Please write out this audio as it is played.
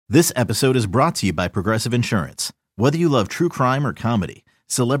This episode is brought to you by Progressive Insurance. Whether you love true crime or comedy,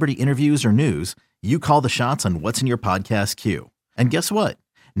 celebrity interviews or news, you call the shots on what's in your podcast queue. And guess what?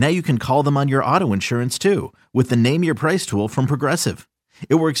 Now you can call them on your auto insurance too with the Name Your Price tool from Progressive.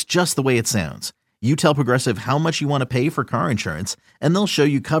 It works just the way it sounds. You tell Progressive how much you want to pay for car insurance, and they'll show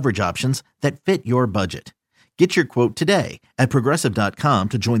you coverage options that fit your budget. Get your quote today at Progressive.com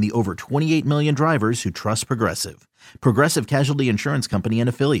to join the over 28 million drivers who trust Progressive. Progressive Casualty Insurance Company and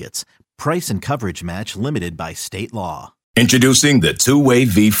Affiliates. Price and coverage match limited by state law. Introducing the two-way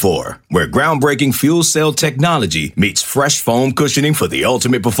V4, where groundbreaking fuel cell technology meets fresh foam cushioning for the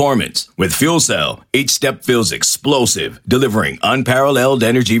ultimate performance. With fuel cell, each step feels explosive, delivering unparalleled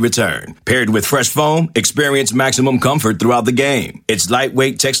energy return. Paired with fresh foam, experience maximum comfort throughout the game. Its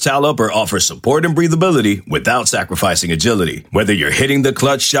lightweight textile upper offers support and breathability without sacrificing agility. Whether you're hitting the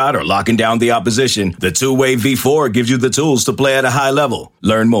clutch shot or locking down the opposition, the two-way V4 gives you the tools to play at a high level.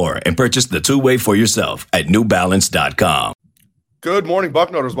 Learn more and purchase the two-way for yourself at newbalance.com. Good morning,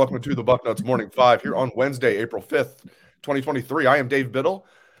 Bucknutters. Welcome to the Bucknuts Morning 5 here on Wednesday, April 5th, 2023. I am Dave Biddle.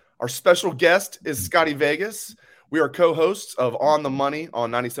 Our special guest is Scotty Vegas. We are co-hosts of On the Money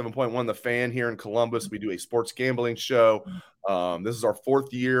on 97.1 The Fan here in Columbus. We do a sports gambling show. This is our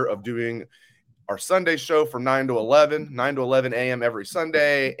fourth year of doing our Sunday show from 9 to 11 a.m. every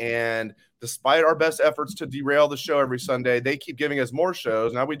Sunday. And despite our best efforts to derail the show every Sunday, they keep giving us more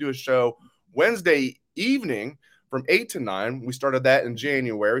shows. Now we do a show Wednesday evening from 8 to 9. We started that in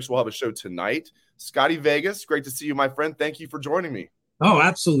January, so we'll have a show tonight. Scotty Vegas, great to see you, my friend. Thank you for joining me. Oh,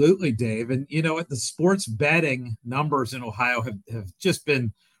 absolutely, Dave. And you know what? The sports betting numbers in Ohio have just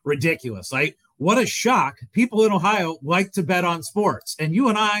been ridiculous. What a shock. People in Ohio like to bet on sports. And you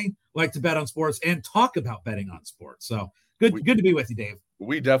and I like to bet on sports and talk about betting on sports. So good to be with you, Dave.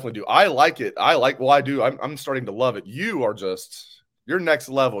 We definitely do. I like it. I do. I'm starting to love it. You're next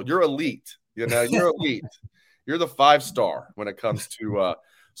level. You're elite. You're elite. You're the 5-star when it comes to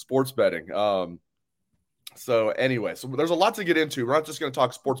sports betting. So there's a lot to get into. We're not just going to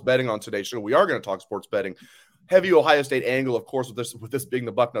talk sports betting on today's show. We are going to talk sports betting. Heavy Ohio State angle, of course, with this being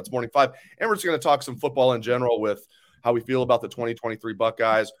the Bucknuts Morning 5. And we're just going to talk some football in general with how we feel about the 2023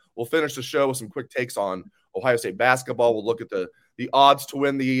 Buckeyes. We'll finish the show with some quick takes on Ohio State basketball. We'll look at the odds to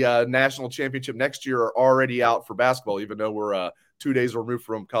win the national championship next year are already out for basketball, even though we're 2 days removed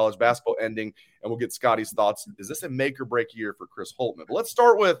from college basketball ending, and we'll get Scotty's thoughts. Is this a make or break year for Chris Holtmann? But let's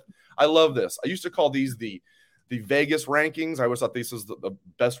start with, I love this. I used to call these the Vegas rankings. I always thought these was the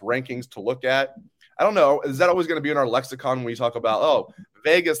best rankings to look at. I don't know. Is that always going to be in our lexicon when we talk about,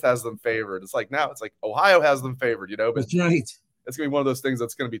 Vegas has them favored? It's like now it's like Ohio has them favored, But that's right. It's going to be one of those things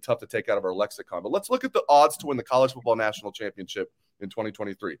that's going to be tough to take out of our lexicon. But let's look at the odds to win the college football national championship in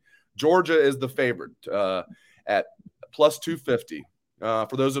 2023. Georgia is the favorite at plus 250.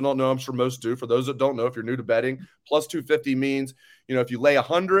 For those that don't know, I'm sure most do. For those that don't know, if you're new to betting, plus 250 means, if you lay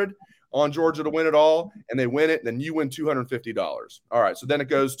 100 on Georgia to win it all and they win it, then you win $250. All right. So then it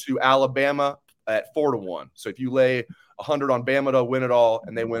goes to Alabama at 4-1. So if you lay 100 on Bama to win it all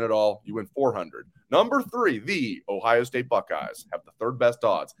and they win it all, you win 400. Number 3, the Ohio State Buckeyes have the third best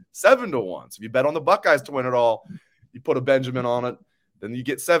odds, 7-1. So if you bet on the Buckeyes to win it all, you put a Benjamin on it, then you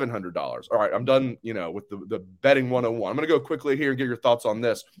get $700. All right, I'm done, with the betting 101. I'm going to go quickly here and get your thoughts on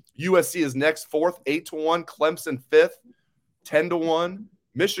this. USC is next, 4th, 8-1. Clemson, 5th, 10-1.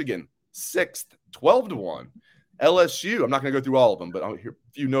 Michigan, 6th, 12-1. LSU, I'm not going to go through all of them, but I'll hear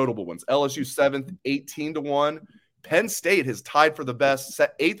a few notable ones. LSU, 7th, 18-1. Penn State has tied for the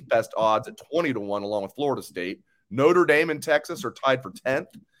 8th best odds at 20-1, along with Florida State. Notre Dame and Texas are tied for 10th,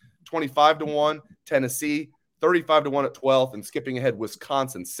 25-1. Tennessee, 35-1 at 12th, and skipping ahead,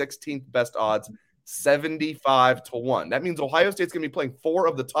 Wisconsin, 16th best odds, 75-1. That means Ohio State's going to be playing 4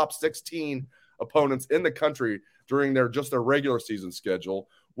 of the top 16 opponents in the country during their regular season schedule.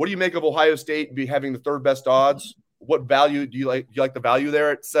 What do you make of Ohio State having the third best odds? What value do you like? Do you like the value there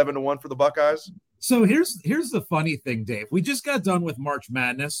at 7-1 for the Buckeyes? So here's the funny thing, Dave. We just got done with March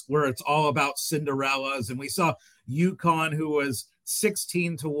Madness, where it's all about Cinderellas, and we saw UConn, who was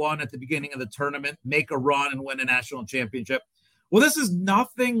 16-1 at the beginning of the tournament, make a run and win a national championship. Well, this is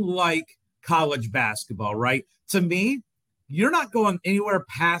nothing like college basketball, right? To me, you're not going anywhere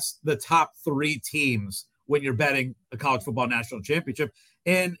past the top 3 teams when you're betting a college football national championship.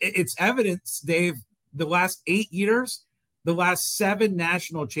 And it's evidence, Dave, the last 8 years, the last 7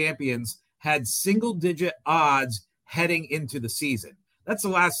 national champions had single-digit odds heading into the season. That's the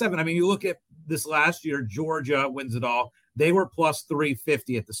last 7. I mean, you look at this last year, Georgia wins it all. They were plus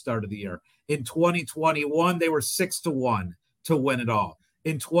 350 at the start of the year. In 2021, they were 6-1 to win it all.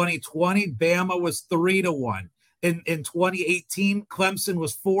 In 2020, Bama was 3-1. In 2018, Clemson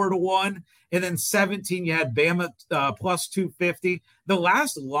was 4-1. And then 17, you had Bama plus 250. The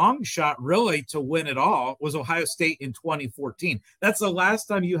last long shot really to win it all was Ohio State in 2014. That's the last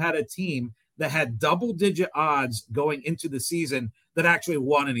time you had a team that had double-digit odds going into the season that actually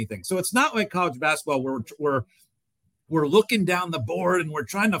won anything. So it's not like college basketball where we're looking down the board and we're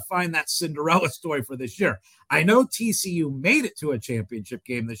trying to find that Cinderella story for this year. I know TCU made it to a championship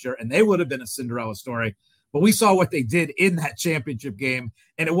game this year, and they would have been a Cinderella story. But we saw what they did in that championship game,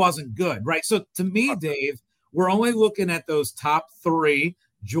 and it wasn't good, right? So to me, Dave, we're only looking at those top three,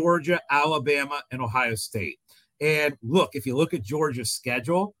 Georgia, Alabama, and Ohio State. And look, if you look at Georgia's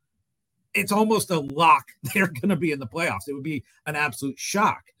schedule, it's almost a lock they're going to be in the playoffs. It would be an absolute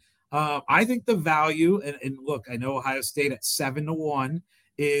shock. I think the value, and look, I know Ohio State at 7-1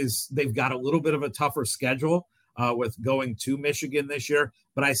 is they've got a little bit of a tougher schedule with going to Michigan this year,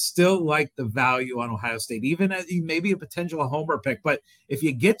 but I still like the value on Ohio State, even as maybe a potential homer pick. But if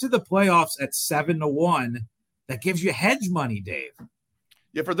you get to the playoffs at 7-1, that gives you hedge money, Dave.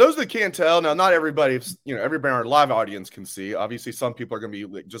 Yeah, for those that can't tell, now not everybody, everybody in our live audience can see. Obviously, some people are going to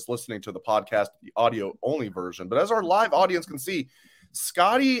be just listening to the podcast, the audio only version. But as our live audience can see,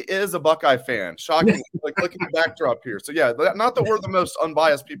 Scotty is a Buckeye fan. Shocking, like look at the backdrop here. So yeah, not that we're the most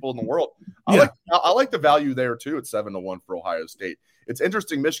unbiased people in the world. I like the value there too at 7-1 for Ohio State. It's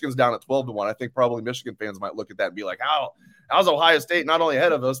interesting. Michigan's down at 12-1. I think probably Michigan fans might look at that and be like, how's Ohio State not only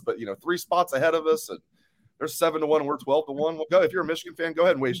ahead of us, but 3 spots ahead of us? And they're 7-1 and we're 12-1. Well, go if you're a Michigan fan, go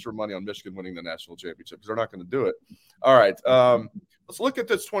ahead and waste your money on Michigan winning the national championship because they're not going to do it. All right, let's look at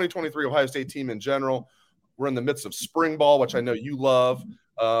this 2023 Ohio State team in general. We're in the midst of spring ball, which I know you love,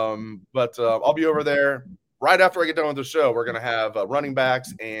 but I'll be over there right after I get done with the show. We're going to have running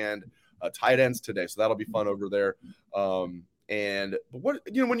backs and tight ends today, so that'll be fun over there. But what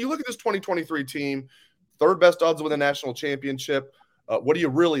when you look at this 2023 team, third best odds to win the national championship. What do you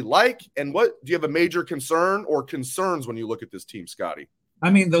really like, and what do you have a major concern or concerns when you look at this team, Scotty? I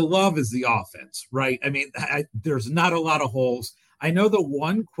mean, the love is the offense, right? I mean, there's not a lot of holes. I know the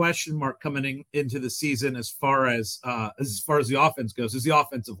one question mark coming into the season as far as the offense goes is the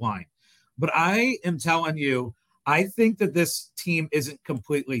offensive line. But I am telling you, I think that this team isn't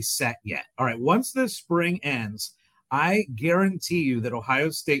completely set yet. All right, once the spring ends, I guarantee you that Ohio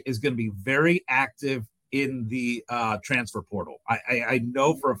State is going to be very active in the transfer portal. I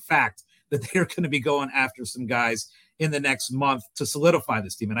know for a fact that they're going to be going after some guys in the next month to solidify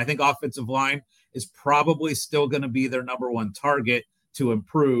this team. And I think offensive line is probably still going to be their number one target to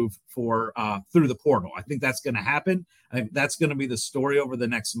improve for through the portal. I think that's going to happen. I think that's going to be the story over the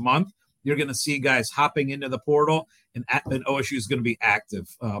next month. You're going to see guys hopping into the portal, and OSU is going to be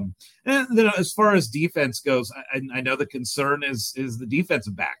active. And then as far as defense goes, I know the concern is the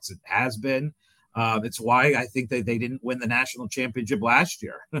defensive backs. It has been. It's why I think that they didn't win the national championship last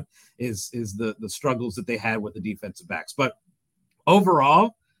year is the struggles that they had with the defensive backs. But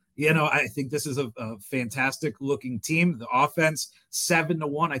overall, I think this is a fantastic looking team. The offense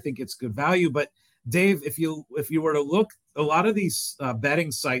 7-1, I think it's good value. But Dave, if you were to look, a lot of these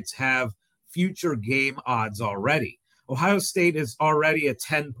betting sites have future game odds already. Ohio State is already a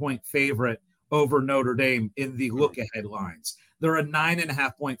 10-point favorite over Notre Dame in the look ahead lines. They're a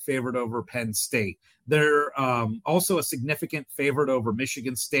 9.5-point favorite over Penn State. They're also a significant favorite over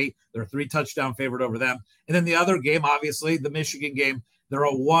Michigan State. They're a 3-touchdown favorite over them. And then the other game, obviously, the Michigan game, they're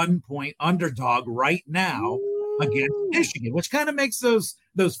a 1-point underdog right now against Michigan, which kind of makes those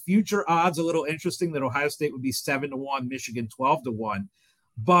future odds a little interesting that Ohio State would be 7-1, Michigan 12-1.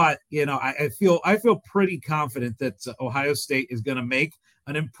 But, I feel pretty confident that Ohio State is going to make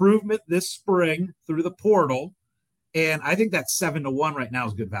an improvement this spring through the portal. And I think that 7-1 right now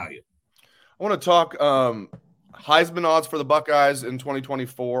is good value. I want to talk Heisman odds for the Buckeyes in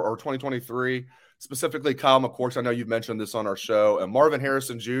 2024 or 2023, specifically Kyle McCord. I know you've mentioned this on our show. And Marvin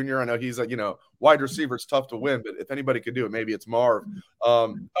Harrison Jr., I know he's a wide receiver. It's tough to win, but if anybody could do it, maybe it's Marv. I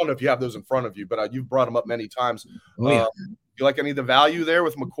don't know if you have those in front of you, but you've brought him up many times. Oh, yeah. You like any of the value there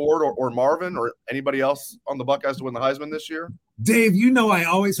with McCord or Marvin or anybody else on the Buckeyes to win the Heisman this year? Dave, I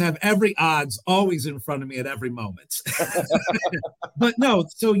always have every odds always in front of me at every moment. But no,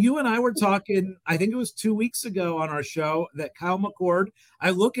 so you and I were talking, I think it was 2 weeks ago on our show that Kyle McCord, I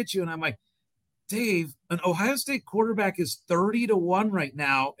look at you and I'm like, Dave, an Ohio State quarterback is 30-1 right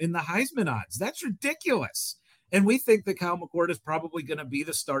now in the Heisman odds. That's ridiculous. And we think that Kyle McCord is probably going to be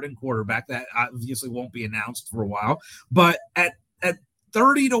the starting quarterback. That obviously won't be announced for a while. But at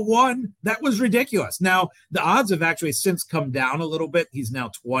 30-1, that was ridiculous. Now, the odds have actually since come down a little bit. He's now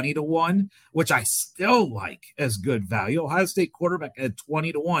 20-1, which I still like as good value. Ohio State quarterback at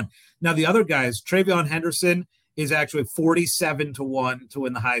 20-1. Now, the other guys, Travion Henderson is actually 47-1 to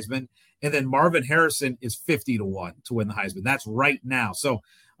win the Heisman. And then Marvin Harrison is 50-1 to win the Heisman. That's right now. So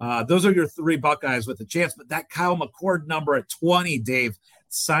those are your three Buckeyes with a chance. But that Kyle McCord number at 20, Dave,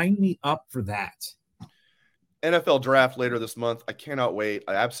 sign me up for that. NFL draft later this month. I cannot wait.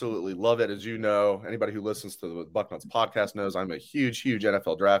 I absolutely love it. As you know, anybody who listens to the Bucknuts podcast knows I'm a huge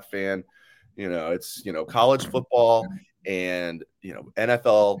NFL draft fan. It's, college football and,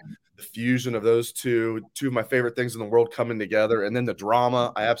 NFL, the fusion of those two of my favorite things in the world coming together. And then the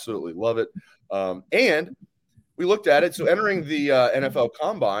drama. I absolutely love it. And we looked at it. So entering the NFL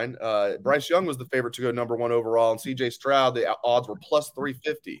Combine, Bryce Young was the favorite to go number 1 overall, and C.J. Stroud, the odds were plus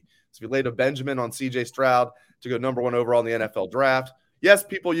 350. So if you laid a Benjamin on C.J. Stroud to go number 1 overall in the NFL draft, yes,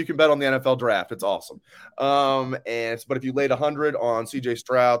 people, you can bet on the NFL draft. It's awesome. But if you laid 100 on C.J.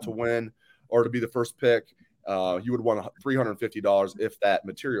 Stroud to win or to be the first pick, you would want $350 if that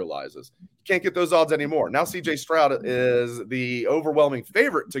materializes. You can't get those odds anymore. Now C.J. Stroud is the overwhelming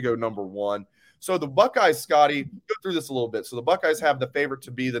favorite to go number 1. So the Buckeyes, Scotty, go through this a little bit. So the Buckeyes have the favorite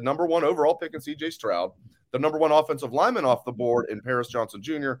to be the number 1 overall pick in C.J. Stroud, the number 1 offensive lineman off the board in Paris Johnson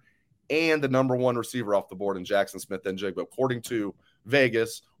Jr., and the number 1 receiver off the board in Jackson Smith-Njigba, according to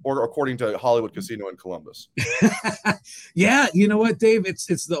Vegas or according to Hollywood Casino in Columbus. Yeah, you know what, Dave?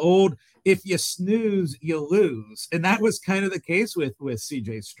 It's the old, if you snooze, you lose. And that was kind of the case with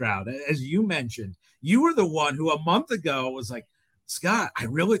C.J. Stroud. As you mentioned, you were the one who a month ago was like, Scott, I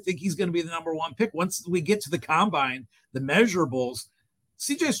really think he's going to be the number 1 pick. Once we get to the combine, the measurables,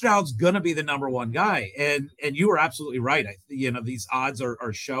 C.J. Stroud's going to be the number 1 guy. And you were absolutely right. These odds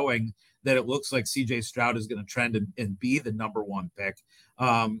are showing that it looks like C.J. Stroud is going to trend and be the number 1 pick.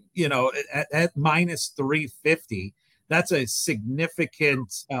 At minus 350, that's a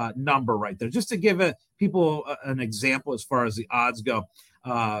significant number right there. Just to give people an example as far as the odds go,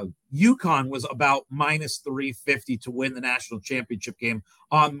 UConn was about minus 350 to win the national championship game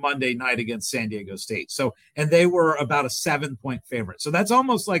on Monday night against San Diego State. And they were about a 7-point favorite. So that's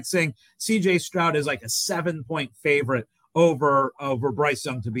almost like saying C.J. Stroud is like a 7-point favorite over Bryce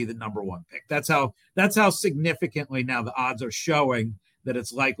Young to be the number 1 pick. That's how significantly now the odds are showing that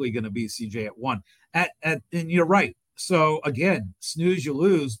it's likely going to be CJ at 1. And you're right. So again, snooze, you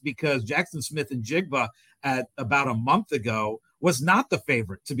lose, because Jackson Smith-Njigba at about a month ago was not the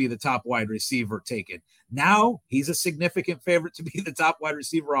favorite to be the top wide receiver taken. Now he's a significant favorite to be the top wide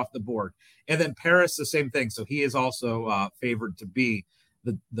receiver off the board. And then Paris, the same thing. So he is also favored to be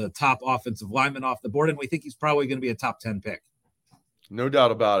the top offensive lineman off the board. And we think he's probably going to be a top 10 pick. No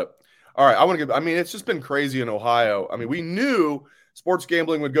doubt about it. All right. It's just been crazy in Ohio. We knew sports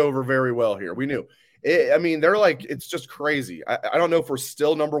gambling would go over very well here. We knew. They're like, it's just crazy. I don't know if we're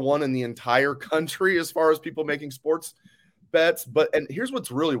still number 1 in the entire country as far as people making sports bets. And here's what's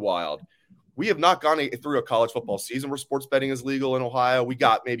really wild. We have not gone through a college football season where sports betting is legal in Ohio. We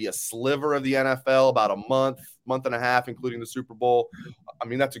got maybe a sliver of the NFL, about a month and a half, including the Super Bowl.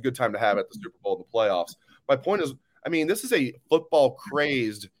 That's a good time to have it, the Super Bowl and the playoffs. My point is, this is a football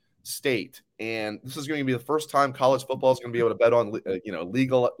crazed state, and this is going to be the first time college football is going to be able to bet on,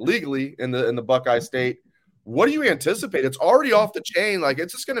 legally in the Buckeye State. What do you anticipate? It's already off the chain. Like,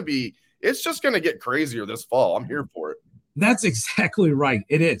 it's just going to get crazier this fall. I'm here for it. That's exactly right.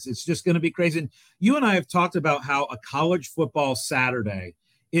 It is. It's just going to be crazy. And you and I have talked about how a college football Saturday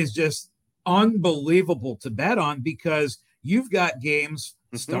is just unbelievable to bet on, because you've got games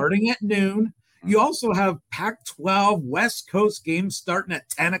starting at noon. You also have Pac-12 West Coast games starting at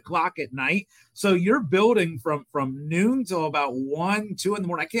 10 o'clock at night. So you're building from noon till about 1, 2 in the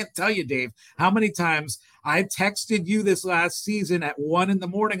morning. I can't tell you, Dave, how many times I texted you this last season at 1 in the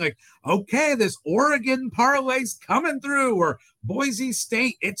morning, like, okay, this Oregon parlay's coming through, or Boise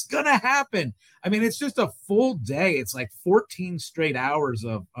State, it's going to happen. It's just a full day. It's like 14 straight hours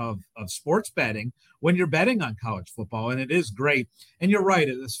of sports betting when you're betting on college football, and it is great. And you're right,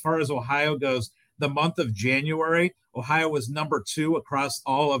 as far as Ohio goes, the month of January, Ohio was number 2 across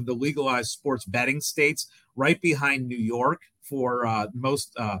all of the legalized sports betting states, right behind New York for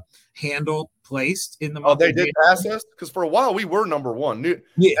most handle placed in the month. Oh, they did pass us? Because for a while we were number 1.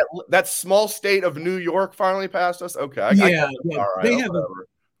 That small state of New York finally passed us? Okay. All right,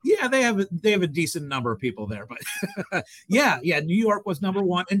 they have a decent number of people there, but New York was number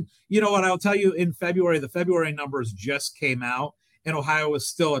 1. And you know what, I'll tell you, in February, the February numbers just came out, and Ohio was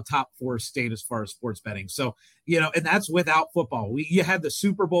still a top 4 state as far as sports betting. So, and that's without football. You had the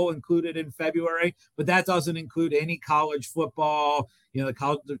Super Bowl included in February, but that doesn't include any college football. The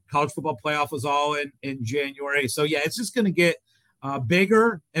college football playoff was all in January. So it's just going to get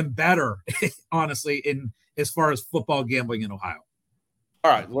bigger and better, honestly, in as far as football gambling in Ohio.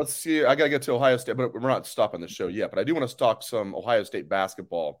 All right, let's see. I got to get to Ohio State, but we're not stopping the show yet. But I do want to talk some Ohio State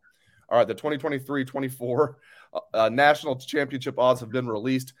basketball. All right, the 2023-24 national championship odds have been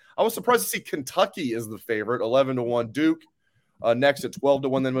released. I was surprised to see Kentucky is the favorite, 11-1. Duke next at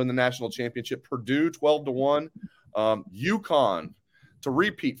 12-1, then win the national championship. Purdue 12-1. UConn to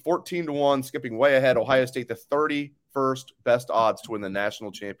repeat 14-1, skipping way ahead. Ohio State the 31st best odds to win the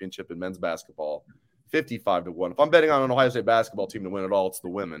national championship in men's basketball. 55-1. If I'm betting on an Ohio State basketball team to win it all, it's the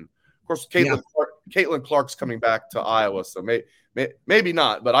women. Of course, Caitlin Clark's coming back to Iowa, so maybe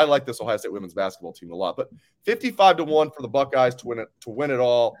not. But I like this Ohio State women's basketball team a lot. But 55-1 for the Buckeyes to win it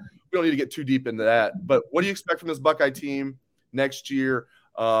all. We don't need to get too deep into that. But what do you expect from this Buckeye team next year?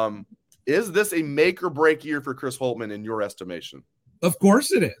 Is this a make or break year for Chris Holtmann in your estimation? Of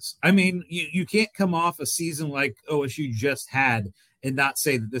course it is. I mean, you can't come off a season like OSU just had and not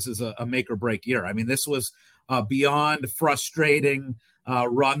say that this is a make or break year. I mean, this was beyond frustrating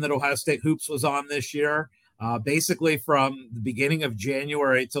run that Ohio State hoops was on this year. Basically from the beginning of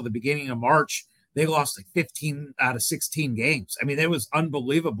January till the beginning of March, they lost like 15 out of 16 games. I mean, it was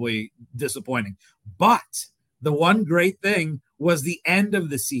unbelievably disappointing. But the one great thing was the end of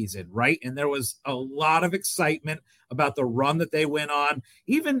the season, right? And there was a lot of excitement about the run that they went on.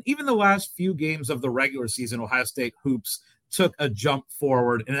 Even the last few games of the regular season, Ohio State hoops took a jump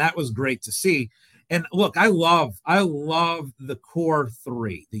forward, and that was great to see. And look, I love the core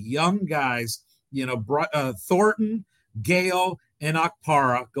three, the young guys, Thornton, Gale, and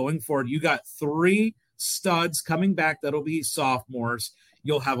Okpara going forward. You got three studs coming back that'll be sophomores.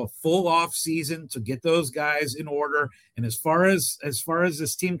 You'll have a full off season to get those guys in order. And as far as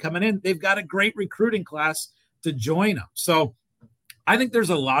this team coming in, they've got a great recruiting class to join them. So I think there's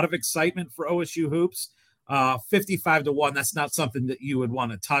a lot of excitement for OSU hoops. 55-1. That's not something that you would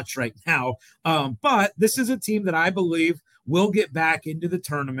want to touch right now. But this is a team that I believe will get back into the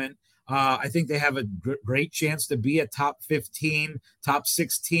tournament. I think they have a great chance to be a top 15, top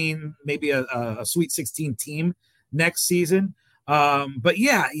 16, maybe a Sweet 16 team next season. But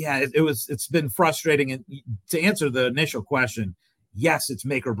it's been frustrating. And to answer the initial question, yes, it's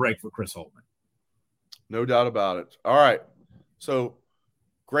make or break for Chris Holtmann. No doubt about it. All right. So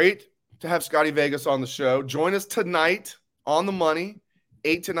great to have Scotty Vegas on the show. Join us tonight on The Money,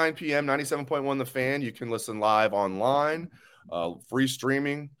 8 to 9 p.m., 97.1 The Fan. You can listen live online, free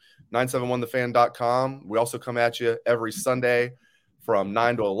streaming, 971thefan.com. We also come at you every Sunday from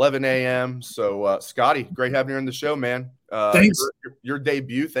 9 to 11 a.m. So, Scotty, great having you on the show, man. Thanks. Your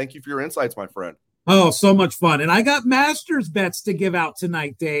debut. Thank you for your insights, my friend. Oh, so much fun. And I got Masters bets to give out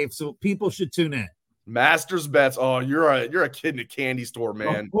tonight, Dave, so people should tune in. Masters bets. Oh, you're a kid in a candy store,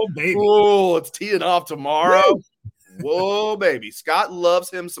 man. Oh, baby. Oh, it's teeing off tomorrow. Whoa, baby. Scott loves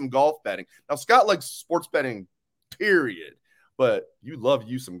him some golf betting. Now, Scott likes sports betting, period. But you love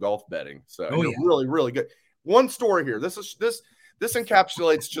some golf betting. So you're really, really good. One story here. This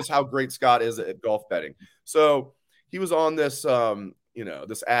encapsulates just how great Scott is at golf betting. So he was on this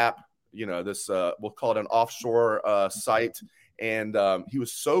this app, we'll call it an offshore site. And he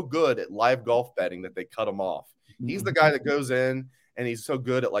was so good at live golf betting that they cut him off. He's the guy that goes in and he's so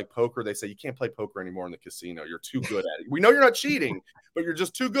good at like poker. They say, you can't play poker anymore in the casino. You're too good at it. We know you're not cheating, but you're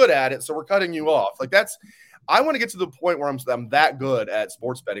just too good at it. So we're cutting you off. Like I want to get to the point where I'm that good at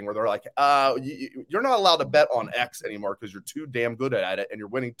sports betting where they're like, you're not allowed to bet on X anymore because you're too damn good at it and you're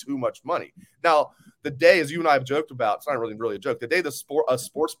winning too much money. Now, the day, as you and I have joked about, it's not really a joke. The day a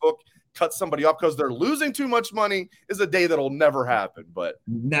sports book cuts somebody off because they're losing too much money is a day that'll never happen. But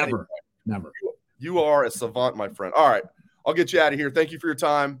never. You are a savant, my friend. All right, I'll get you out of here. Thank you for your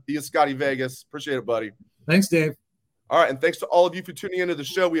time. He is Scotty Vegas. Appreciate it, buddy. Thanks, Dave. All right, and thanks to all of you for tuning into the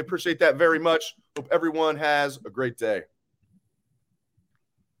show. We appreciate that very much. Hope everyone has a great day.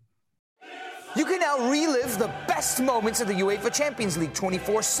 You can now relive the best moments of the UEFA Champions League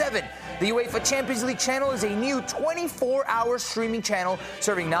 24/7. The UEFA Champions League channel is a new 24-hour streaming channel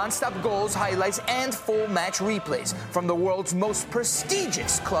serving non-stop goals, highlights, and full match replays from the world's most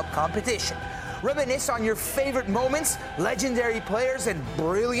prestigious club competition. Reminisce on your favorite moments, legendary players, and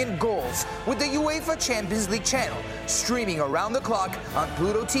brilliant goals with the UEFA Champions League channel, streaming around the clock on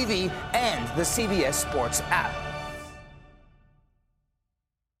Pluto TV and the CBS Sports app.